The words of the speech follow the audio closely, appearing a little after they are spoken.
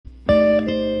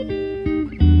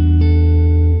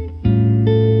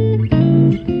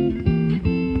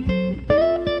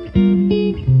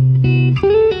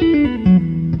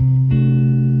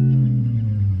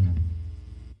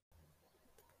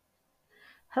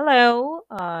Hello,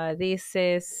 this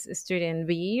is student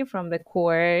B from the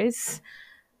course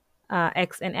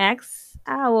X and X.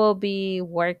 I will be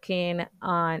working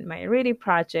on my reading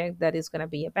project that is going to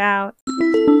be about